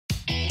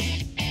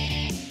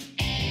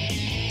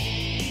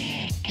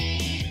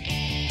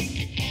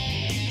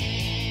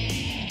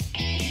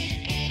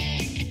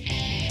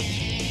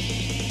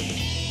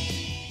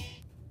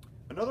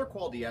Another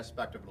quality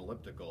aspect of an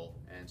elliptical,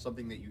 and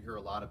something that you hear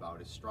a lot about,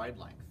 is stride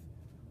length.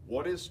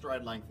 What is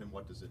stride length and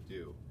what does it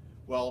do?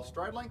 Well,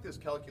 stride length is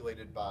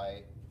calculated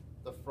by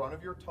the front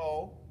of your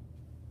toe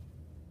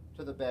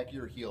to the back of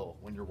your heel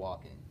when you're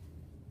walking.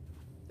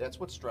 That's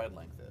what stride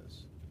length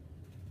is.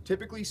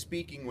 Typically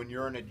speaking, when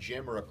you're in a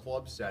gym or a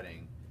club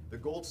setting, the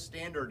gold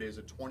standard is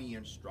a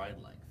 20-inch stride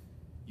length.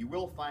 You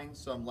will find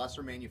some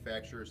lesser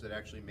manufacturers that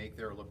actually make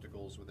their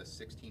ellipticals with a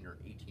 16 or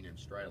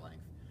 18-inch stride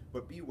length.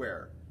 But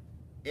beware,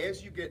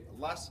 as you get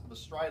less of a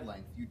stride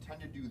length, you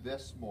tend to do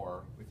this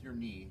more with your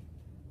knee,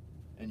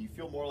 and you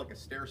feel more like a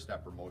stair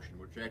stepper motion,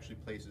 which actually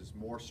places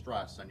more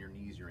stress on your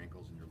knees, your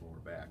ankles, and your lower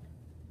back.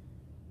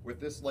 With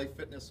this Life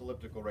Fitness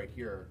elliptical right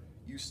here,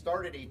 you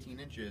start at 18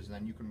 inches and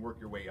then you can work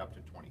your way up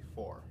to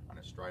 24 on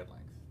a stride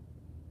length.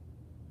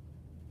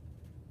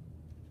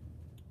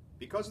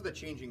 Because of the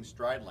changing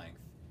stride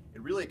length,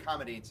 it really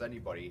accommodates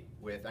anybody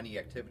with any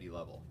activity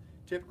level.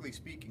 Typically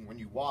speaking, when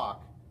you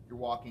walk, you're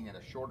walking at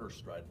a shorter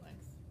stride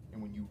length.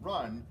 And when you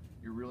run,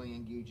 you're really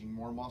engaging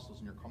more muscles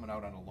and you're coming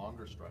out on a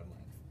longer stride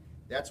length.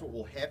 That's what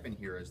will happen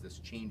here as this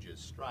changes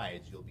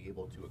strides. You'll be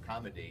able to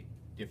accommodate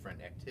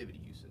different activity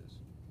uses.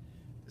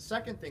 The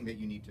second thing that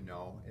you need to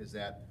know is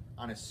that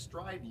on a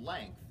stride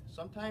length,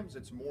 sometimes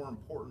it's more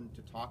important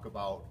to talk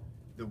about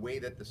the way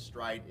that the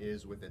stride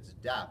is with its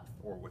depth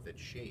or with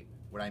its shape.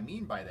 What I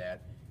mean by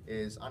that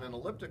is on an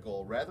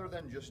elliptical, rather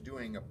than just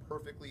doing a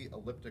perfectly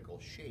elliptical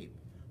shape,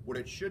 what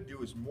it should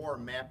do is more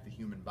map the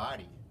human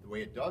body. The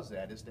way it does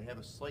that is to have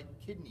a slight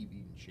kidney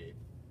bean shape.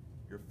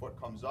 Your foot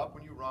comes up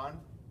when you run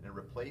and it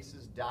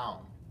replaces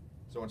down.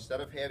 So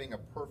instead of having a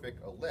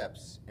perfect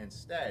ellipse,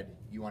 instead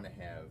you want to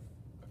have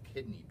a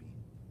kidney bean.